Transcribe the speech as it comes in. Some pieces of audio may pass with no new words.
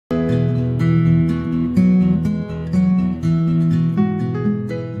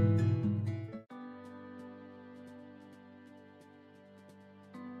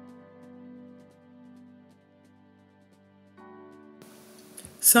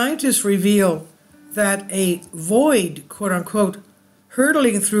Scientists reveal that a void, quote unquote,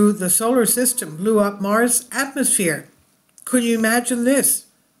 hurtling through the solar system blew up Mars' atmosphere. Could you imagine this?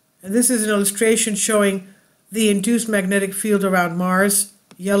 And this is an illustration showing the induced magnetic field around Mars,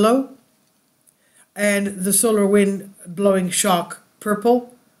 yellow, and the solar wind blowing shock,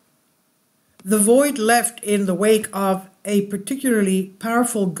 purple. The void left in the wake of a particularly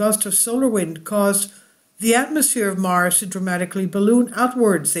powerful gust of solar wind caused the atmosphere of Mars to dramatically balloon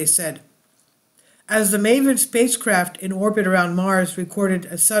outwards, they said. As the MAVEN spacecraft in orbit around Mars recorded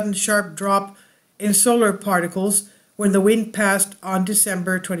a sudden sharp drop in solar particles when the wind passed on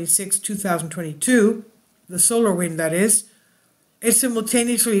December 26, 2022, the solar wind that is, it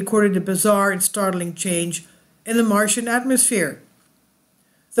simultaneously recorded a bizarre and startling change in the Martian atmosphere.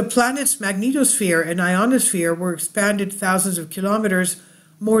 The planet's magnetosphere and ionosphere were expanded thousands of kilometers,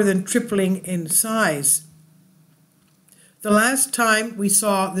 more than tripling in size. The last time we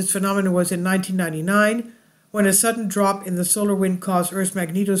saw this phenomenon was in 1999, when a sudden drop in the solar wind caused Earth's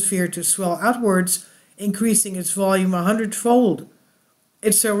magnetosphere to swell outwards, increasing its volume 100-fold.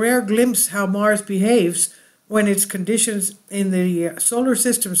 It's a rare glimpse how Mars behaves when its conditions in the solar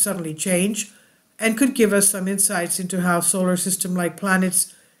system suddenly change, and could give us some insights into how solar system-like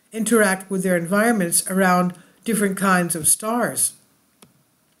planets interact with their environments around different kinds of stars.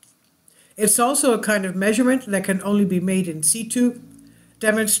 It's also a kind of measurement that can only be made in situ,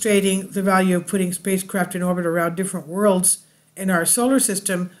 demonstrating the value of putting spacecraft in orbit around different worlds in our solar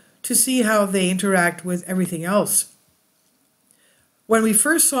system to see how they interact with everything else. When we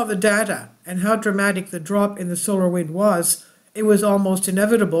first saw the data and how dramatic the drop in the solar wind was, it was almost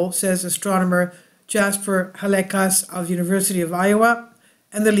inevitable, says astronomer Jasper Halekas of the University of Iowa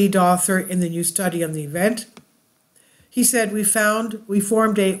and the lead author in the new study on the event. He said, we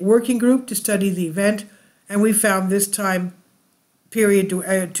formed a working group to study the event, and we found this time period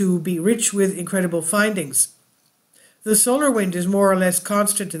to be rich with incredible findings. The solar wind is more or less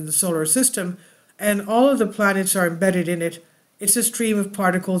constant in the solar system, and all of the planets are embedded in it. It's a stream of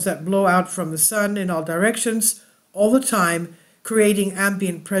particles that blow out from the sun in all directions all the time, creating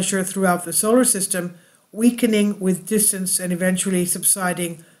ambient pressure throughout the solar system, weakening with distance and eventually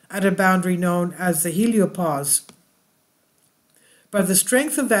subsiding at a boundary known as the heliopause. But the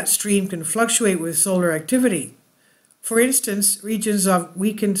strength of that stream can fluctuate with solar activity. For instance, regions of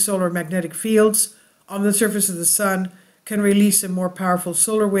weakened solar magnetic fields on the surface of the sun can release a more powerful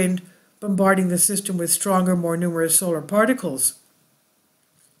solar wind, bombarding the system with stronger, more numerous solar particles.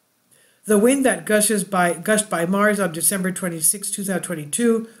 The wind that gushed by Mars on December 26,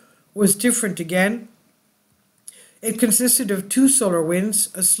 2022 was different again. It consisted of two solar winds,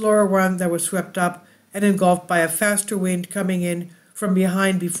 a slower one that was swept up and engulfed by a faster wind coming in from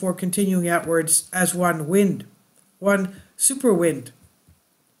behind before continuing outwards as one wind, one super wind.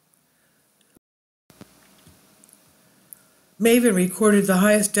 MAVEN recorded the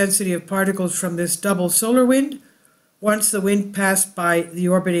highest density of particles from this double solar wind. Once the wind passed by, the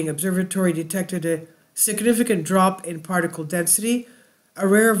orbiting observatory detected a significant drop in particle density, a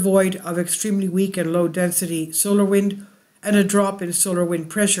rare void of extremely weak and low density solar wind, and a drop in solar wind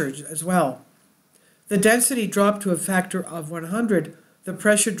pressure as well. The density dropped to a factor of 100, the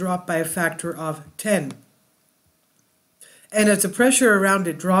pressure dropped by a factor of 10. And as the pressure around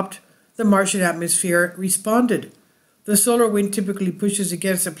it dropped, the Martian atmosphere responded. The solar wind typically pushes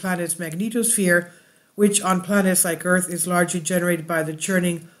against a planet's magnetosphere, which on planets like Earth is largely generated by the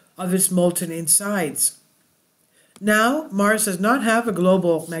churning of its molten insides. Now, Mars does not have a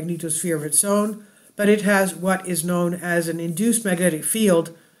global magnetosphere of its own, but it has what is known as an induced magnetic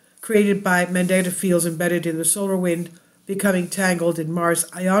field, created by magnetic fields embedded in the solar wind becoming tangled in Mars'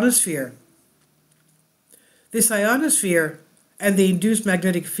 ionosphere. This ionosphere and the induced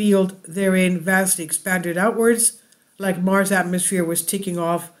magnetic field therein vastly expanded outwards, like Mars' atmosphere was ticking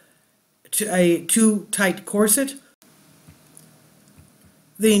off to a too tight corset.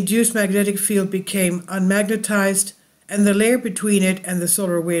 The induced magnetic field became unmagnetized, and the layer between it and the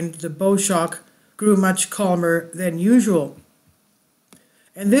solar wind, the bow shock, grew much calmer than usual.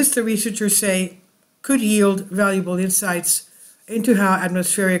 And this, the researchers say, could yield valuable insights into how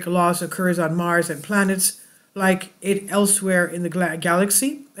atmospheric loss occurs on Mars and planets like it elsewhere in the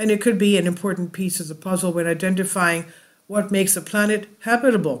galaxy, and it could be an important piece of the puzzle when identifying what makes a planet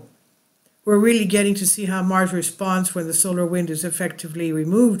habitable. We're really getting to see how Mars responds when the solar wind is effectively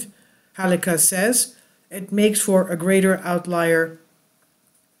removed, Halekas says. It makes for a greater outlier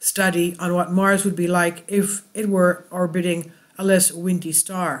study on what Mars would be like if it were orbiting a less windy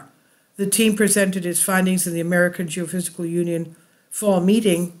star. The team presented its findings in the American Geophysical Union Fall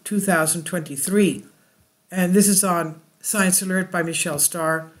Meeting 2023. And this is on Science Alert by Michelle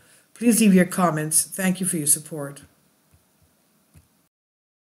Starr. Please leave your comments. Thank you for your support.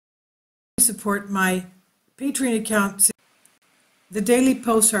 Support my Patreon account. The daily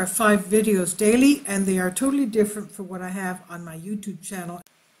posts are 5 videos daily, and they are totally different from what I have on my YouTube channel.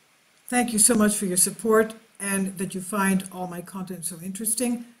 Thank you so much for your support and that you find all my content so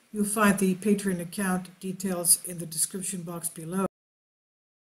interesting. You'll find the Patreon account details in the description box below.